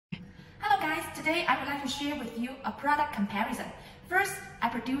guys, today I would like to share with you a product comparison. First, I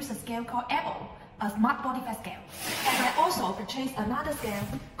produced a scale called EEBBL, a smart body fat scale. And I also purchased another scale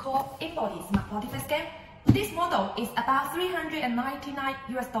called InBody smart body fat scale. This model is about $399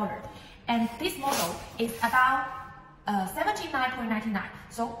 US, and this model is about $79.99.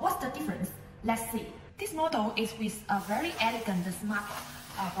 So what's the difference? Let's see. This model is with a very elegant smart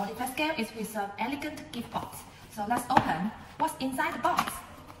body fat scale. It's with an elegant gift box. So let's open what's inside the box.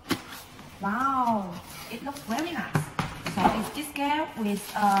 Wow, it looks very nice. So it's this scale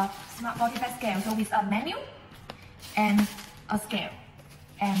with a smart body fat scale. So with a menu and a scale.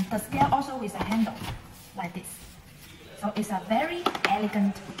 And the scale also with a handle like this. So it's a very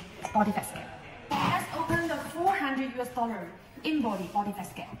elegant body fat scale. Let's open the $400 US InBody body fat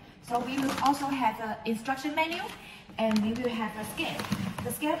scale. So we will also have an instruction manual and we will have a scale.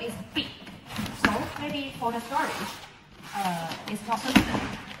 The scale is big. So maybe for the storage, it's not so good.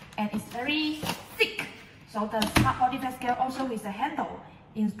 And it's very thick. So the smart body fat scale also with a handle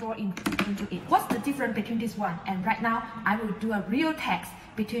installed into it. What's the difference between this one? And right now, I will do a real test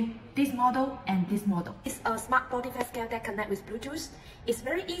between this model and this model. It's a smart body fat scale that connects with Bluetooth. It's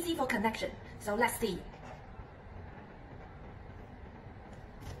very easy for connection. So let's see.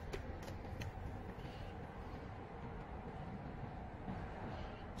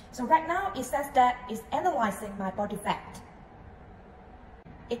 So right now, it says that it's analyzing my body fat.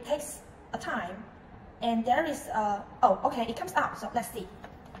 It takes a time, and there is oh, okay, it comes out, so let's see.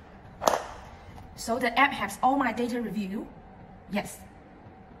 So the app has all my data review, yes.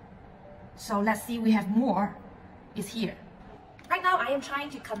 So let's see, we have more, it's here. Right now, I am trying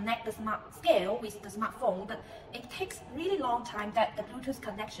to connect the smart scale with the smartphone, but it takes really long time that the Bluetooth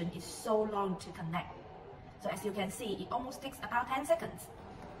connection is so long to connect. So as you can see, it almost takes about 10 seconds.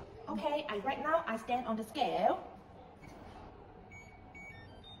 Okay, right now I stand on the scale.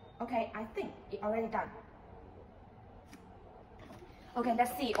 Okay, I think it's already done. Okay,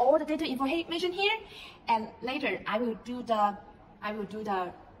 let's see all the data information here, and later I will do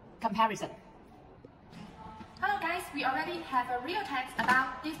the comparison. Hello guys, we already have a real text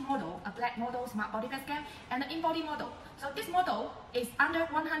about this model, a black model smart body fat scale, and the InBody model. So this model is under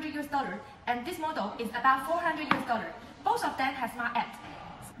 $100 US, and this model is about $400 US. Both of them have smart apps.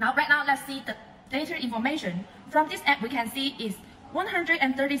 Now, right now, let's see the data information. From this app, we can see is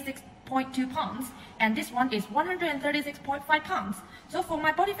 136.2 pounds, and this one is 136.5 pounds. So for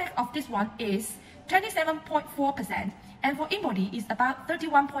my body fat of this one is 27.4%, and for InBody is about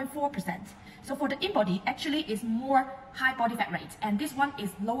 31.4%. So for the InBody, actually is more high body fat rate, and this one is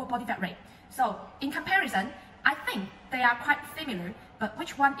lower body fat rate. So in comparison, I think they are quite similar, but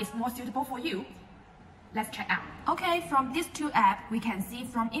which one is more suitable for you? Let's check out. Okay, from these two apps, we can see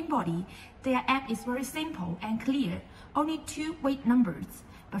from InBody, their app is very simple and clear, only 2 weight numbers.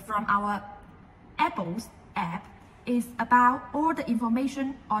 But from our EEBBL's app, is about all the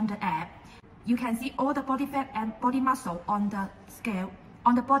information on the app. You can see all the body fat and body muscle on the scale,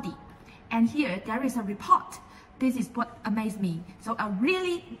 on the body. And here, there is a report. This is what amazed me. So a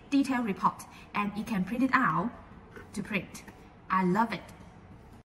really detailed report, and you can print it out to print. I love it.